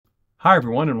Hi,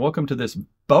 everyone, and welcome to this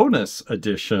bonus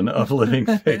edition of Living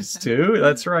Phase 2.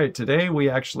 That's right. Today, we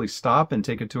actually stop and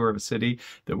take a tour of a city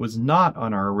that was not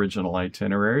on our original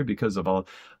itinerary because of a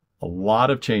lot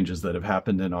of changes that have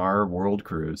happened in our world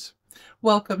cruise.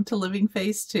 Welcome to Living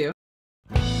Phase 2.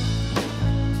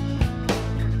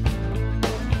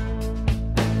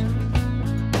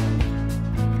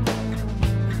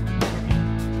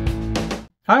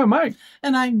 Hi, I'm Mike.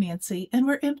 And I'm Nancy, and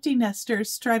we're empty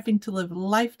nesters striving to live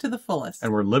life to the fullest.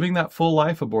 And we're living that full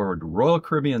life aboard Royal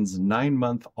Caribbean's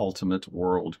 9-month Ultimate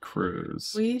World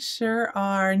Cruise. We sure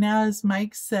are. Now, as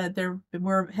Mike said, there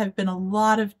have been a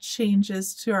lot of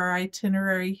changes to our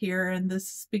itinerary here, and this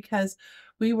is because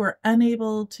we were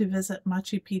unable to visit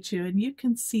Machu Picchu, and you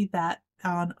can see that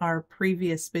on our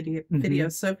previous video.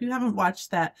 So if you haven't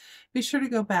watched that, be sure to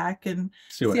go back and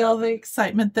see all the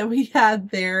excitement that we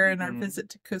had there in our visit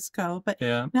to Cusco. But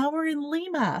now we're in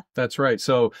Lima. That's right.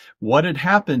 So what had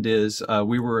happened is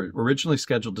we were originally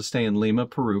scheduled to stay in Lima,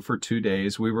 Peru for 2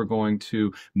 days. We were going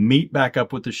to meet back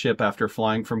up with the ship after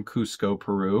flying from Cusco,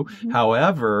 Peru.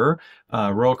 However,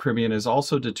 Royal Caribbean has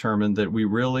also determined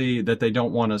that they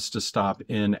don't want us to stop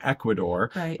in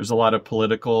Ecuador. There's a lot of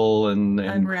political and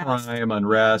crime,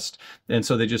 unrest, and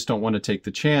so they just don't want to take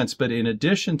the chance. But in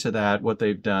addition to that, what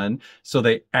they've done, so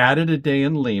they added a day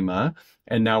in Lima,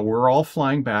 and now we're all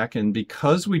flying back. And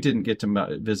because we didn't get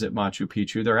to visit Machu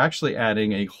Picchu, they're actually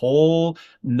adding a whole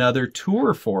nother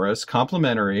tour for us,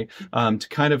 complimentary, to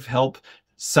kind of help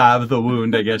salve the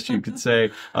wound, I guess you could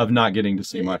say, of not getting to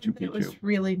see Machu Picchu. It was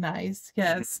really nice.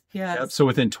 Yes. Yep. So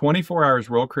within 24 hours,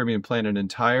 Royal Caribbean planned an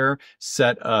entire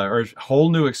set or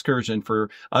whole new excursion for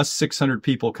us 600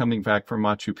 people coming back from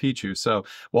Machu Picchu. So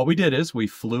what we did is we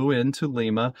flew into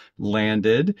Lima,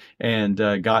 landed, and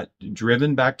got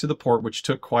driven back to the port, which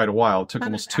took quite a while. It took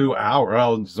almost 2 hours.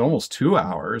 Well, it was almost 2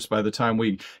 hours by the time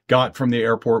we got from the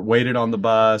airport, waited on the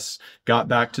bus, got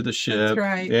back to the ship. That's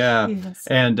right. Yeah. Yes.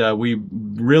 And we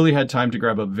really had time to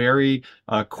grab a very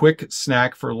quick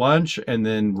snack for lunch and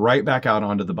then right back out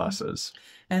onto the buses.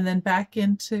 And then back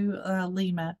into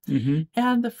Lima.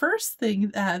 And the first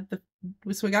thing, so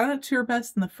we got on a tour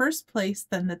bus, and the first place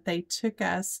then that they took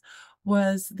us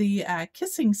was the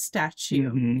kissing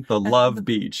statue. The Love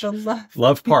Beach. The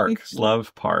Love Park. Beach.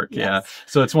 Love Park, Yes. yeah.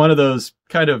 So it's one of those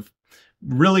kind of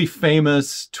really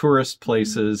famous tourist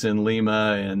places in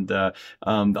Lima, and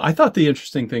I thought the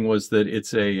interesting thing was that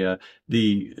it's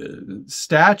the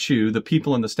statue, the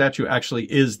people in the statue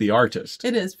actually is the artist.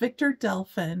 It is. Victor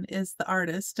Delphin is the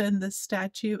artist, and the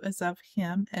statue is of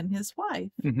him and his wife.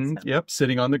 So. Yep,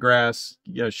 sitting on the grass,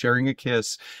 sharing a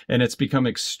kiss, and it's become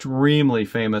extremely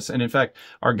famous. And in fact,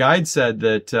 our guide said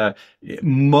that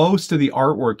most of the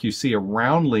artwork you see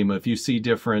around Lima, if you see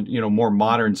different, more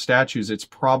modern statues, it's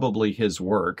probably his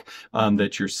work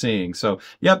that you're seeing. So,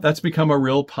 yep, that's become a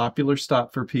real popular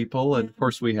stop for people, and of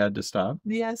course we had to stop.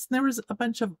 Yes, and there was a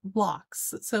bunch of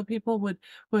blocks, so people would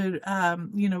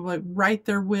write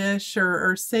their wish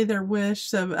or say their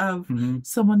wish of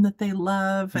someone that they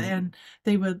love, and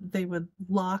they would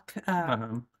lock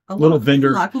a little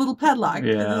vendor, little padlock.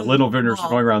 Yeah, little vendors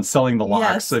going around selling the locks.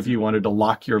 Yes. So if you wanted to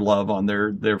lock your love on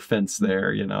their fence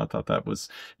there, I thought that was,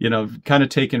 kind of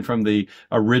taken from the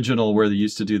original where they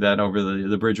used to do that over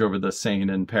the bridge over the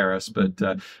Seine in Paris. But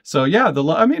so yeah,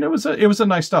 it was a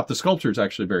nice stop. The sculpture is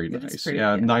actually very nice.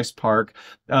 Yeah, good. Nice park.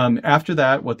 After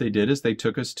that, what they did is they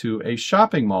took us to a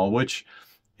shopping mall, which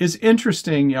is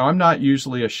interesting. I'm not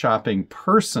usually a shopping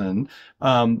person,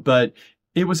 but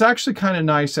it was actually kind of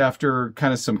nice after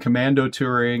kind of some commando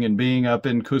touring and being up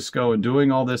in Cusco and doing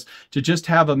all this to just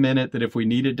have a minute that if we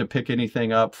needed to pick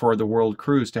anything up for the world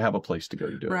cruise to have a place to go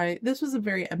to do it. Right. This was a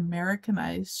very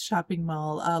Americanized shopping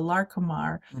mall,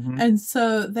 Larcomar. And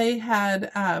so they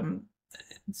had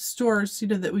stores,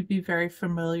 that we'd be very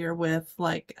familiar with,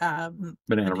 like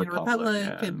Banana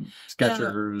Republic and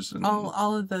Skechers and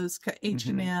all of those,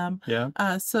 H&M.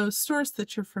 Yeah. So stores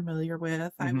that you're familiar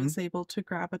with. I was able to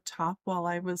grab a top while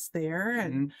I was there,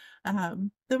 and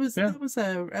that was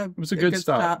a good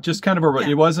stop. Just kind of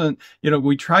it wasn't,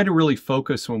 we try to really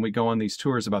focus when we go on these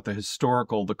tours about the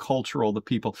historical, the cultural, the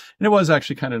people, and it was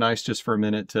actually kind of nice just for a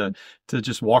minute to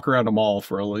just walk around a mall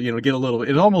for get a little,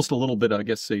 it's almost a little bit, I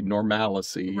guess, say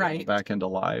normalcy back into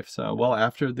life. So, well,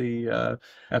 after the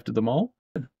mall,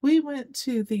 we went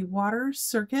to the water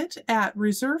circuit at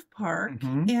Reserve Park,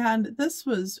 and this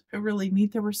was really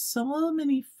neat. There were so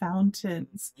many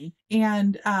fountains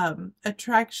and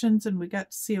attractions, and we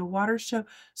got to see a water show.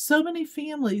 So many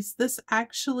families. This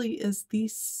actually is the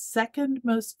second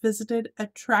most visited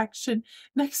attraction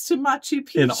next to Machu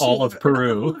Picchu. In all of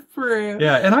Peru.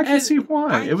 Yeah, and I can see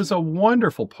why. It was a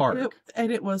wonderful park.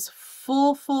 And it was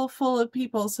full of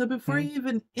people. So before Mhm. you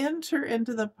even enter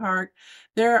into the park,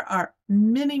 there are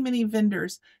many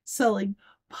vendors selling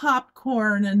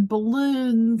popcorn and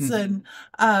balloons and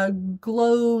Mhm.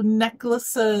 glow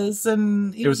necklaces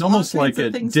and It was all almost kinds like of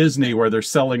at things. Disney where they're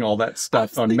selling all that I was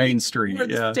stuff on Main thinking more Street. the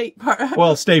Yeah. state park,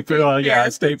 Well, state, state yeah,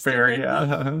 fair, state state fair, fair.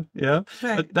 yeah, yeah.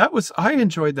 Right. But I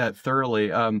enjoyed that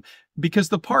thoroughly, because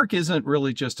the park isn't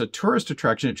really just a tourist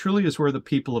attraction. It truly is where the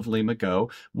people of Lima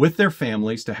go with their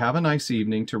families to have a nice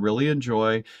evening, to really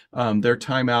enjoy their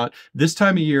time out. This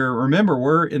time of year, remember,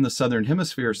 we're in the Southern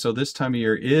Hemisphere, so this time of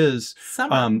year is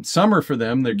Summer. summer for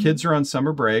them. Their Mhm. kids are on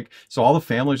summer break, so all the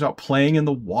families out playing in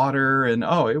the water, and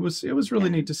oh, it was really Yeah.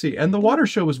 neat to see. And the water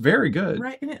show was very good.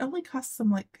 Right, and it only costs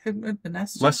them like an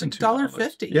extra Less than like dollar $2.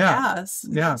 fifty. Yeah, Yes,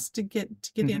 yeah. yes, to get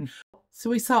in. Hmm. So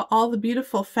we saw all the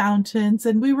beautiful fountains,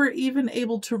 and we were even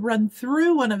able to run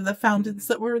through one of the fountains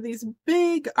that were these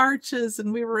big arches,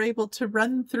 and we were able to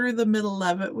run through the middle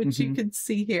of it, which you Hmm. can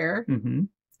see here. Hmm.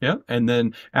 Yeah, and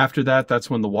then after that, that's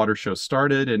when the water show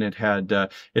started, and it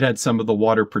had some of the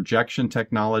water projection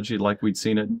technology like we'd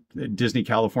seen at Disney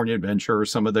California Adventure or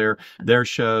some of their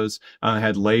shows.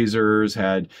 Had lasers,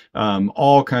 had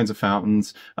all kinds of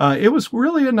fountains. It was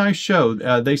really a nice show.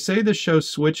 They say the show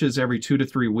switches every 2 to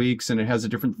 3 weeks, and it has a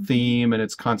different theme, and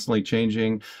it's constantly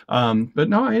changing. But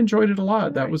no, I enjoyed it a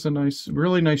lot. That Right. was a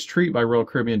really nice treat by Royal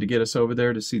Caribbean to get us over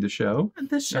there to see the show. And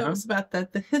this show Uh-huh. is about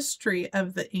the history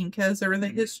of the Incas or the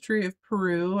history of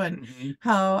Peru and Mhm.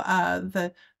 how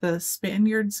the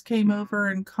Spaniards came over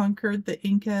and conquered the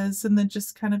Incas and then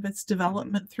just kind of its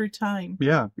development through time.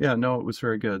 Yeah, yeah, no, it was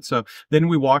very good. So then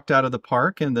we walked out of the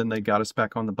park, and then they got us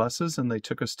back on the buses, and they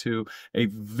took us to a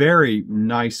very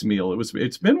nice meal.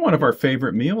 It's been one of our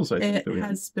favorite meals, I think. It That we had.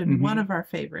 has been one Mhm. of our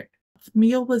favorite.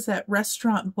 Meal was at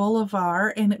Restaurant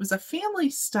Boulevard, and it was a family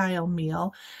style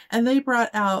meal, and they brought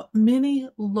out many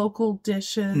local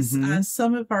dishes. Mhm.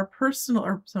 Some of my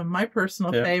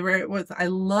personal Yeah. favorite was I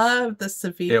love the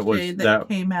It was ceviche that that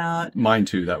came out. mine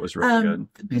too. That was really good.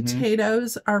 Mhm.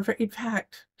 Potatoes are very, in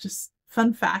fact, just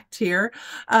fun fact here,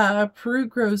 Peru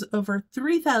grows over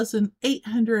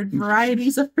 3,800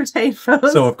 varieties of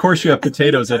potatoes. So of course you have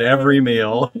potatoes at every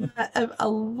meal. A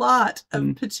lot of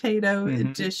Mm. potato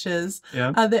Mhm. dishes.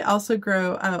 Yeah. They also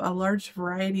grow a large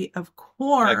variety of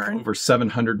Like corn. over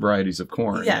 700 varieties of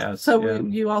corn. Yeah, Yes. so Yeah.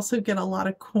 you also get a lot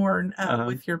of corn Uh-huh.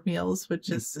 with your meals, which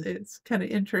is Mhm. it's kind of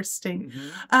interesting.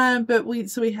 Mhm. But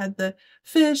we had the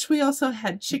fish. We also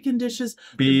had chicken dishes.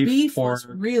 The Beef, beef was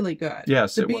pork. really good.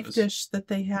 Yes, The it beef was. dish that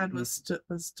they had Mhm.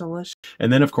 was delicious.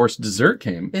 And then of course dessert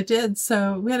came. It did.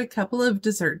 So we had a couple of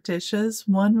dessert dishes.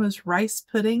 One was rice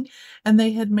pudding, and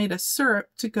they had made a syrup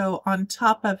to go on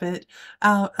top of it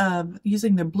out of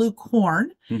using the blue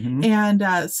corn Mhm.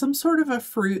 and some sort of a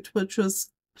fruit, which was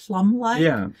plum-like.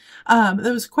 Yeah.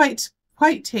 That was quite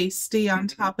tasty on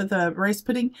Mhm. top of the rice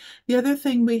pudding. The other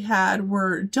thing we had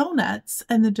were donuts,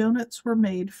 and the donuts were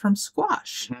made from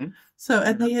squash. Mhm. So,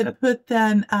 and they had put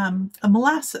then a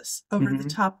molasses over the Mhm.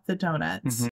 top of the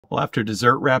donuts. Mhm. Well, after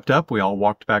dessert wrapped up, we all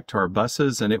walked back to our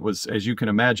buses, and it was, as you can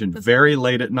imagine, very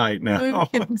late at night We were now.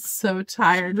 getting so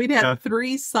tired. We'd Yeah. had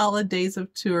 3 solid days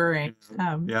of touring.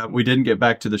 Yeah, we didn't get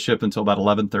back to the ship until about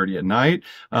 11:30 at night.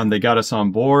 They got us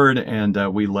on board, and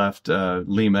we left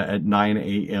Lima at 9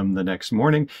 a.m. the next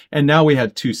morning. And now we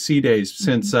had 2 sea days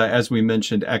since, as we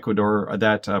mentioned, Ecuador,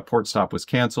 that port stop was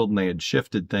canceled, and they had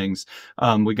shifted things.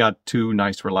 We got 2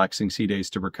 nice, relaxing sea days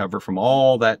to recover from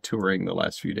all that touring the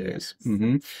last few days. Yes.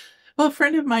 Hmm. Well, a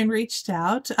friend of mine reached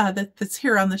out that's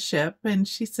here on the ship, and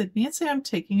she said, Nancy, I'm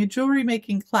taking a jewelry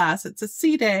making class. It's a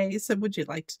sea day. So would you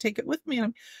like to take it with me? And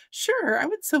I'm sure I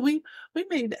would. So we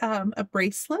made a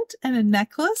bracelet and a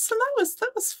necklace, and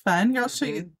that was fun. Here, I'll show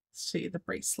you the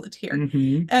bracelet here.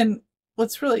 Hmm. And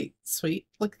what's really sweet,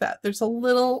 look at that. There's a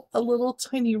little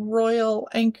tiny royal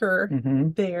anchor Hmm.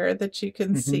 there that you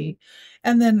can Mhm. see.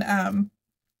 And then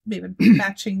maybe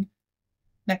matching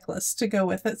necklace to go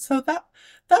with it. So that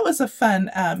was a fun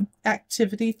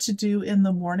activity to do in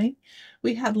the morning.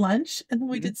 We had lunch, and then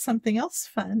we did something else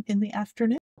fun in the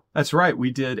afternoon. That's right.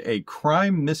 We did a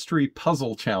crime mystery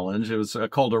puzzle challenge. It was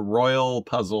called a royal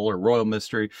puzzle or royal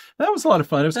mystery. That was a lot of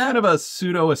fun. It was kind of a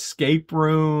pseudo escape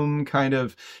room kind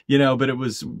of, but it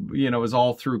was, it was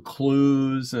all through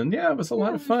clues, and yeah, it was a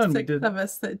lot of fun. We 6 did. of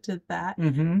us that did that.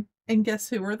 Hmm. And guess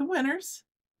who were the winners?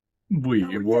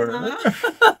 We were.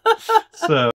 Yeah.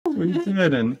 So we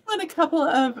did, and a couple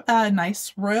of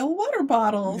nice royal water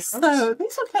bottles. Yes. So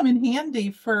these will come in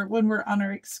handy for when we're on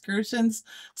our excursions.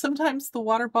 Sometimes the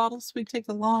water bottles we take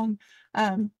along,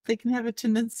 they can have a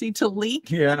tendency to leak.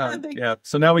 yeah, They- yeah.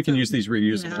 So now we can use these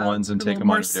reusable Yeah, ones and a take little them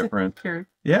on more a different. secure.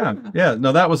 Yeah, yeah.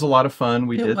 No, that was a lot of fun.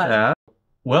 We It did was. that.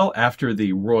 Well, after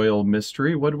the royal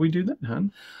mystery, what did we do then,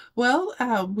 hon? Well,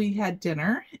 we had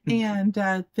dinner, and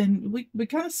then we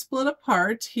kind of split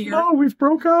apart here. No, we've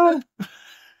broke up.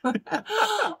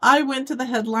 I went to the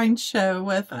headline show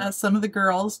with some of the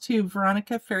girls to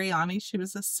Veronica Ferriani. She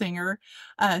was a singer.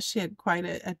 She had quite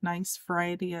a nice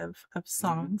variety of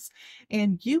songs.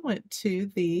 And you went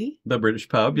to the British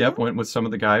pub. Yep, Yeah. went with some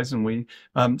of the guys, and we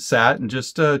sat and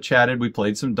just chatted. We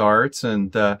played some darts,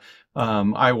 and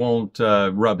I won't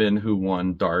rub in who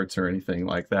won darts or anything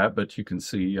like that, but you can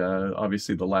see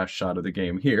obviously the last shot of the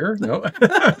game here. No,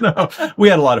 no, we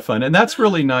had a lot of fun, and that's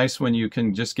really nice when you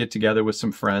can just get together with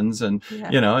some friends and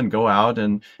Yeah. you know, and go out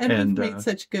and we've made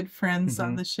such good friends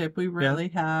on mhm. the ship. We really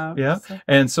have. Yeah. So.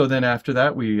 And so then after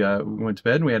that, we went to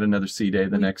bed, and we had another sea day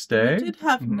the next day. We did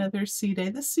have Mhm. another sea day.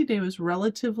 This sea day was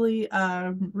relatively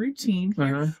routine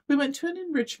here. Uh-huh. We went to an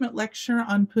enrichment lecture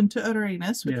on Punta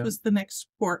Arenas, which Yeah. was the next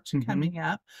port Mhm. coming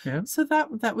up. Yeah. So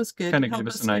that was good. Kinda Helped gave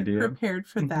us us an get idea. prepared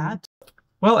for Mhm. that.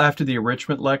 Well, after the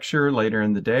enrichment lecture later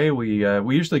in the day, we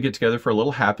usually get together for a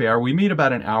little happy hour. We meet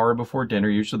about an hour before dinner,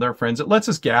 usually with our friends. It lets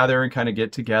us gather and kind of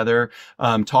get together,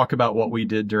 talk about what we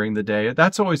did during the day.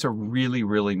 That's always a really,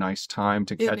 really nice time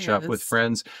to catch up with is.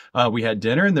 friends. We had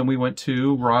dinner, and then we went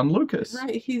to Ron Lucas.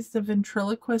 Right. He's the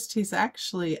ventriloquist. He's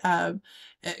actually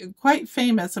quite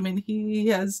famous. I mean, he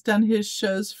has done his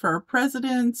shows for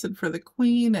presidents and for the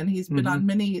Queen, and he's been on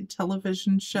many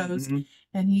television shows, Mhm.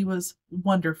 and he was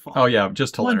wonderful. Oh, yeah,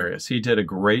 just hilarious. He did a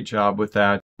great job with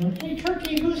that. Hey,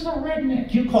 Turkey, who's the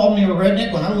redneck? You called me a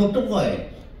redneck when I looked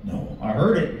away. No, I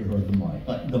heard it. You heard the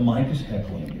mic. The mic is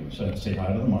heckling you, so say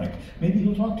hi to the mic. Maybe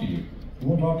he'll talk to you. He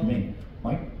won't talk to me.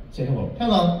 Mike, say hello.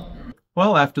 Hello.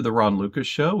 Well, after the Ron Lucas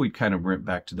show, we kind of went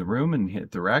back to the room and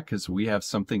hit the rack because we have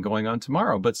something going on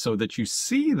tomorrow. But so that you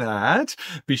see that,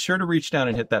 be sure to reach down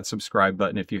and hit that subscribe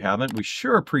button if you haven't. We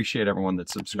sure appreciate everyone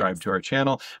that's subscribed to our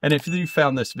channel. And if you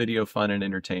found this video fun and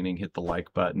entertaining, hit the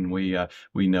like button. We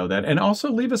know that. And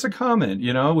also leave us a comment.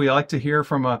 You know, we like to hear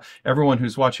from everyone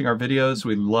who's watching our videos.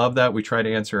 We love that. We try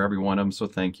to answer every one of them. So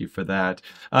thank you for that.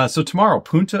 So tomorrow,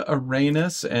 Punta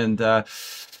Arenas, and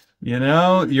you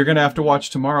know, you're going to have to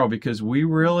watch tomorrow because we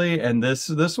really, and this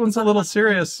one's a little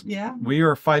serious. Yeah. We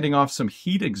are fighting off some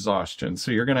heat exhaustion.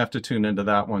 So you're going to have to tune into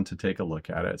that one to take a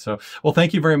look at it. So, well,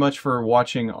 thank you very much for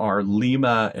watching our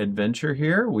Lima adventure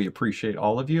here. We appreciate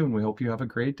all of you, and we hope you have a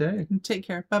great day. Take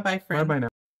care. Bye-bye, friends. Bye-bye now.